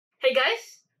Hey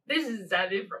guys, this is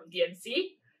Zevin from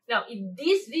DMC. Now in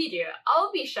this video,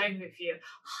 I'll be sharing with you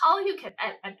how you can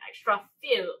add an extra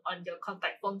field on your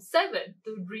contact form 7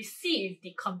 to receive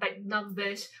the contact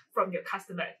numbers from your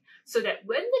customers, so that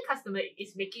when the customer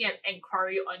is making an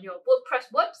inquiry on your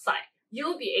WordPress website,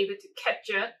 you'll be able to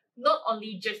capture not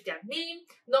only just their name,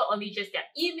 not only just their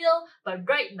email, but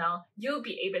right now you'll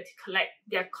be able to collect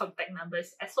their contact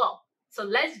numbers as well. So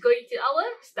let's go into our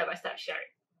step-by-step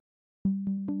sharing.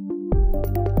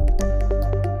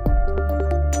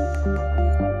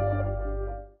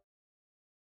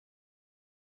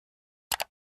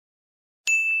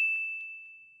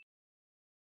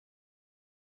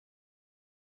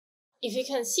 If you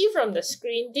can see from the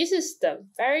screen, this is the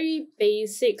very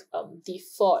basic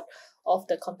default of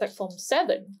the contact form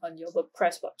 7 on your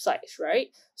WordPress websites, right?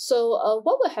 So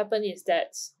what will happen is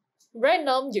that right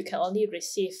now you can only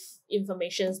receive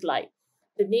information like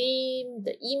the name,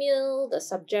 the email, the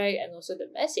subject, and also the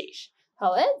message.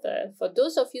 However, for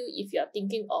those of you, if you are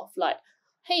thinking of like,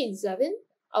 hey Zevin,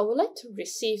 I would like to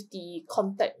receive the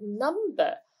contact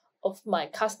number of my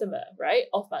customer, right?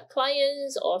 Of my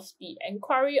clients, of the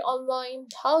inquiry online,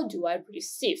 how do I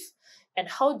receive and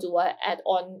how do I add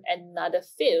on another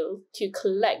field to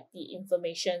collect the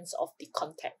information of the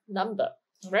contact number,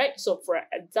 right? So for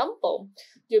example,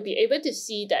 you'll be able to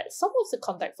see that some of the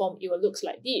contact form, it will look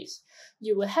like this.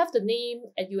 You will have the name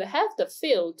and you will have the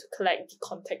field to collect the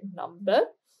contact number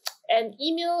and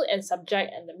email and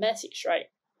subject and the message, right?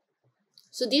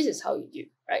 So this is how you do,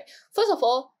 right? First of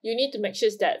all, you need to make sure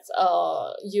that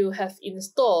you have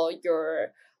installed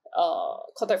your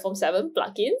Contact Form 7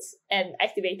 plugins and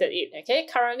activated it, okay?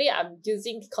 Currently, I'm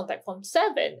using Contact Form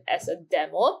 7 as a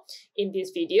demo in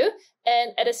this video.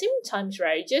 And at the same time,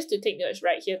 right, just to take notes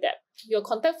right here that your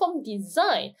contact form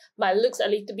design might look a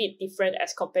little bit different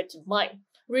as compared to mine.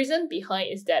 Reason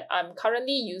behind is that I'm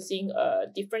currently using a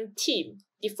different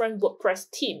WordPress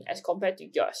theme as compared to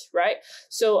yours, right?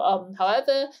 So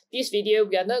however, this video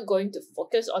we are not going to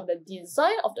focus on the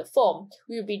design of the form.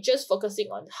 We will be just focusing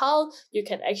on how you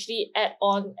can actually add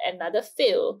on another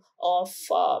field of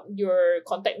your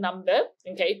contact number,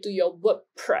 okay, to your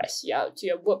WordPress, to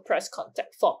your WordPress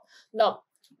contact form. Now,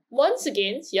 once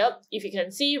again, if you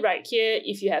can see right here,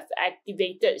 if you have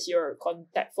activated your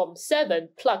Contact Form 7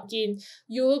 plugin,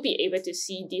 you will be able to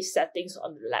see these settings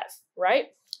on the left, right?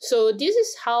 So this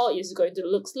is how it's going to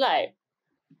look like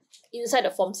inside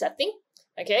the form setting,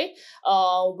 okay?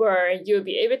 Where you'll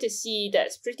be able to see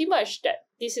that's pretty much that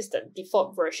this is the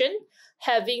default version,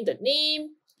 having the name,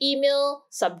 email,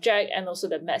 subject, and also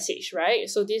the message, right?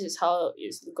 So this is how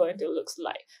it's going to look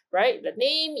like, right? The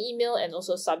name, email, and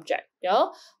also subject, yeah?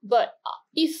 But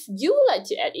if you would like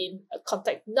to add in a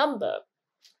contact number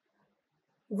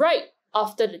right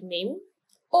after the name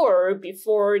or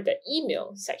before the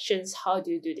email sections, how do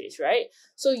you do this, right?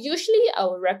 So usually I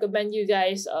would recommend you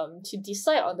guys to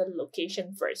decide on the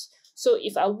location first. So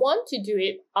if I want to do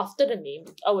it after the name,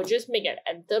 I will just make an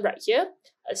enter right here,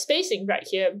 a spacing right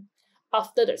here,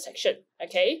 after the section,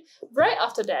 okay? Right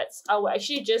after that, I will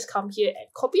actually just come here and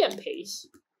copy and paste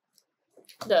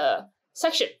the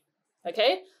section,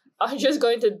 okay? I'm just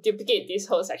going to duplicate these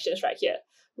whole sections right here.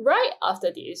 Right after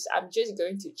this, I'm just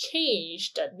going to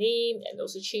change the name and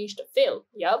also change the field,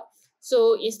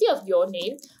 So instead of your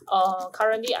name,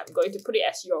 currently I'm going to put it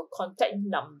as your contact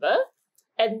number.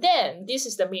 And then this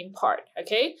is the main part,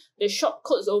 okay? The short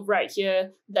codes over right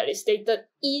here that is stated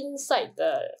inside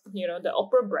the, the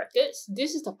upper brackets.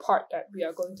 This is the part that we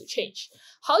are going to change.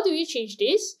 How do we change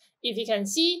this? If you can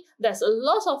see, there's a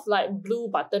lot of like blue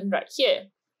button right here,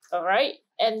 all right?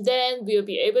 And then we'll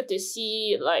be able to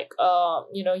see like,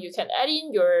 you can add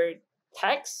in your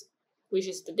text, which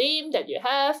is the name that you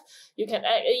have. You can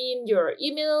add in your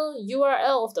email,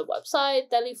 URL of the website,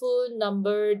 telephone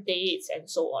number, dates, and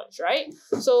so on, right?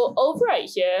 So over right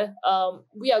here,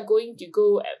 we are going to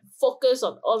go and focus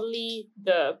on only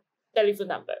the telephone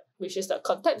number, which is the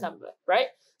contact number, right?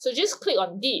 So just click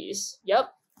on this,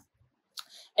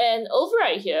 And over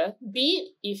right here, be it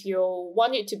if you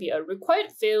want it to be a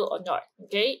required field or not,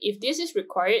 okay? If this is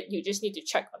required, you just need to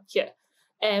check on here.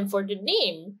 And for the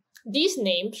name, these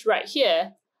names right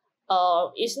here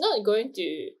is not going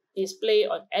to display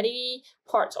on any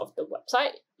part of the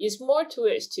website. It's more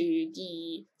towards to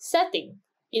the setting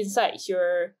inside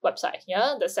your website,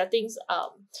 the settings,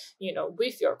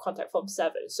 with your Contact Form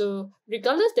 7. So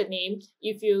regardless the name,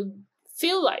 if you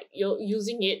feel like you're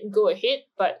using it, go ahead.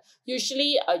 But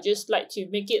usually I just like to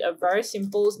make it a very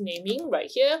simple naming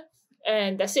right here.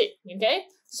 And that's it, okay?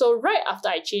 So right after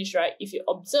I change, right, if you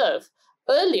observe,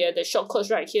 earlier the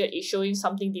shortcodes right here is showing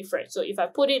something different. So if I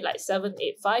put it like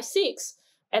 7856,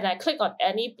 and I click on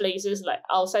any places like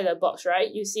outside the box,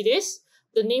 right? You see this?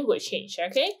 The name will change,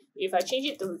 okay? If I change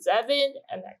it to Zevin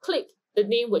and I click, the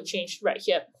name will change right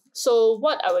here. So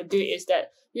what I will do is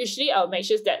that usually I'll make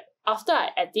sure that after I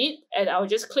edit, and I'll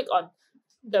just click on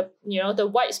the the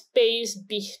white space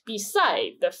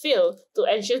beside the field to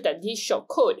ensure that this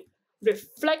shortcode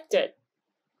reflected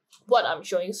what I'm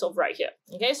showing so right here.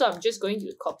 Okay, so I'm just going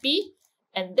to copy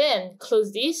and then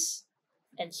close this,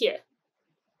 and here,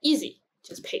 easy,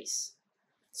 just paste.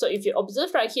 So if you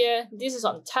observe right here, this is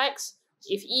on text.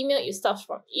 If email, it starts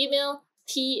from email.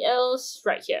 TLs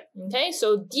right here. Okay,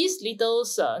 so these little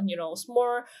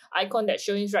small icon that's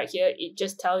showing right here, it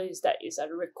just tells you that it's a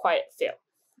required field.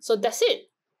 So that's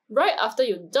it. Right after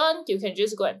you're done, you can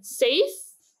just go and save.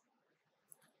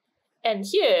 And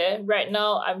here right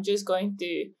now, I'm just going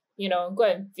to go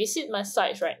and visit my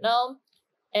site right now,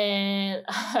 and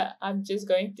I'm just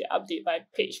going to update my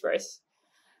page first.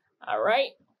 All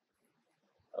right.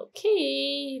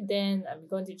 Okay, then I'm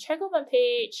going to check out my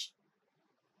page.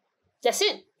 That's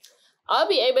it. I'll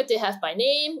be able to have my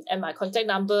name and my contact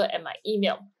number and my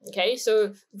email. Okay,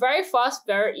 so very fast,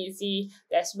 very easy.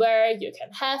 That's where you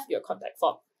can have your contact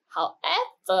form.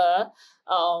 However,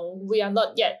 we are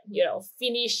not yet,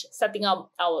 finished setting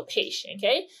up our page,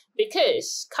 okay?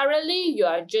 Because currently you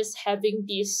are just having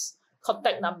this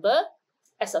contact number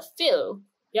as a field,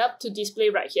 to display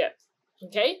right here,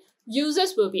 okay?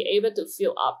 Users will be able to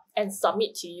fill up and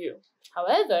submit to you.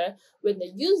 However, when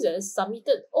the users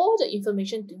submitted all the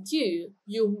information to you,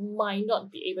 you might not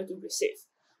be able to receive.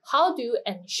 How do you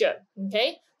ensure?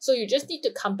 Okay, so you just need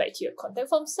to come back to your contact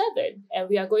form 7, and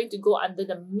we are going to go under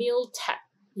the Mail tab.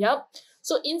 Yep.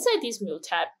 So inside this Mail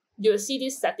tab, you'll see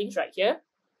these settings right here.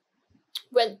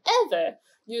 Whenever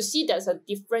you see there's a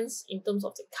difference in terms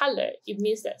of the color, it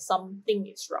means that something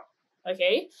is wrong.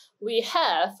 Okay, we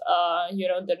have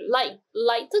the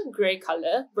lighter gray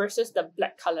color versus the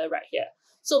black color right here.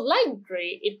 So light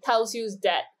gray, it tells you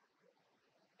that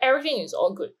everything is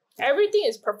all good, everything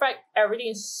is perfect, everything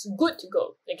is good to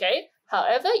go. Okay,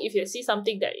 however, if you see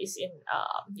something that is in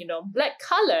black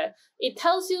color, it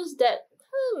tells you that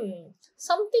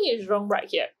something is wrong right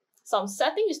here, some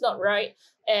setting is not right,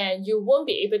 and you won't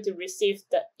be able to receive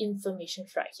the information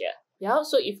right here. Yeah,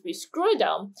 so if we scroll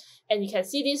down and you can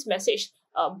see this message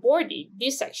body,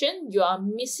 this section, you are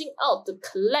missing out to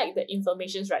collect the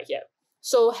information right here.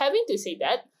 So having to say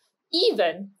that,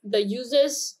 even the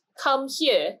users come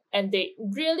here and they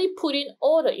really put in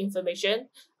all the information,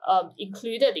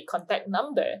 included the contact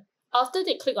number, after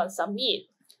they click on submit,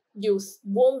 you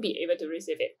won't be able to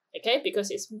receive it, okay?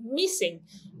 Because it's missing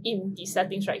in the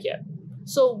settings right here.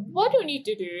 So what you need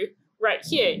to do right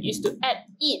here is to add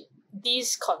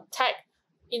this contact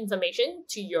information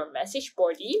to your message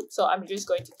body. So I'm just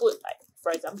going to put, like,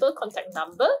 for example, contact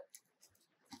number,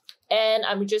 and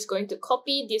I'm just going to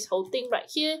copy this whole thing right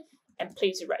here and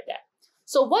place it right there.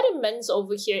 So what it means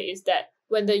over here is that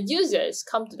when the users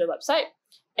come to the website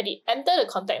and they enter the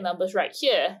contact numbers right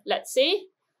here, let's say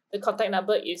the contact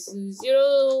number is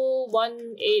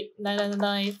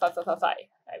 018999555.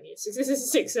 I mean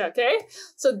 666, okay?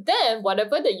 So then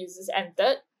whatever the users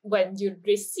entered, when you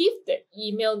receive the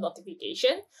email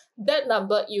notification, that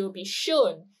number, it will be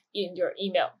shown in your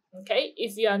email. Okay,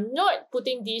 if you are not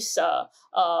putting these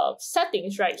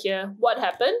settings right here, what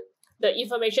happened? The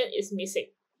information is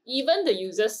missing. Even the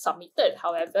users submitted,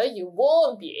 however, you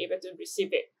won't be able to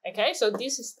receive it. Okay, so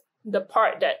this is the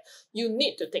part that you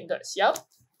need to take notice. Yeah.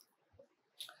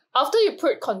 After you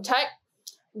put contact,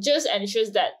 just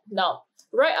ensures that now,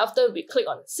 right after we click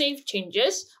on save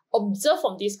changes, observe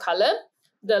from this color,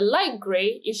 the light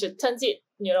gray, you should turn it,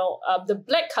 the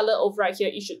black color over right here,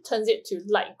 you should turn it to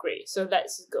light gray. So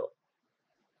let's go.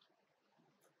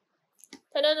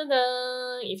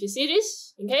 Ta-da-da-da. If you see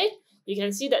this, okay, you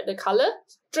can see that the color,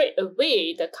 straight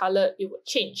away, the color, it will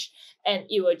change and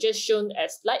it will just shown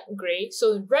as light gray.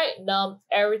 So right now,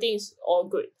 everything is all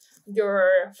good.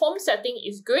 Your form setting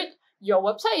is good, your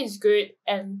website is good,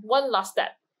 and one last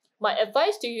step. My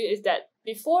advice to you is that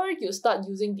before you start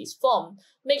using this form,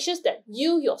 make sure that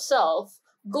you yourself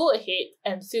go ahead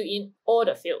and fill in all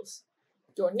the fields.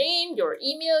 Your name, your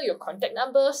email, your contact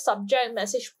number, subject,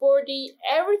 message body,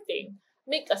 everything.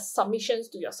 Make a submissions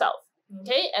to yourself,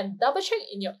 okay? And double check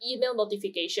in your email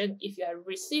notification if you have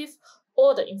received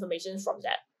all the information from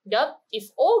that. Yep,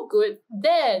 if all good,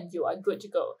 then you are good to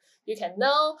go. You can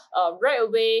now right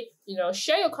away,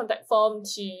 share your contact form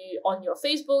on your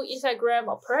Facebook, Instagram,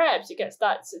 or perhaps you can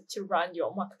start to run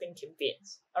your marketing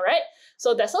campaigns. All right.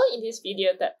 So that's all in this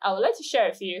video that I would like to share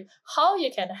with you how you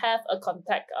can have a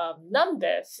contact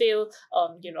number field,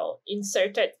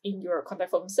 inserted in your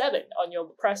contact form 7 on your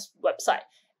WordPress website.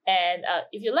 And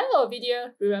if you like our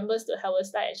video, remember to help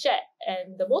us like and share.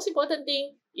 And the most important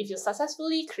thing, if you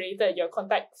successfully created your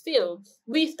contact field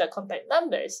with the contact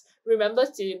numbers, remember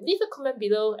to leave a comment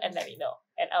below and let me know.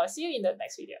 And I will see you in the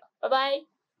next video. Bye-bye!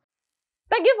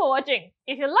 Thank you for watching.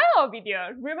 If you like our video,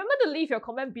 remember to leave your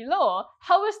comment below,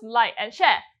 help us like and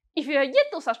share. If you are yet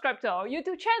to subscribe to our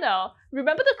YouTube channel,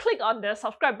 remember to click on the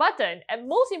subscribe button and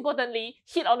most importantly,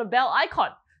 hit on the bell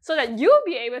icon so that you'll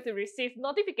be able to receive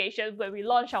notifications when we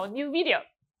launch our new video.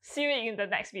 See you in the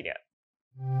next video.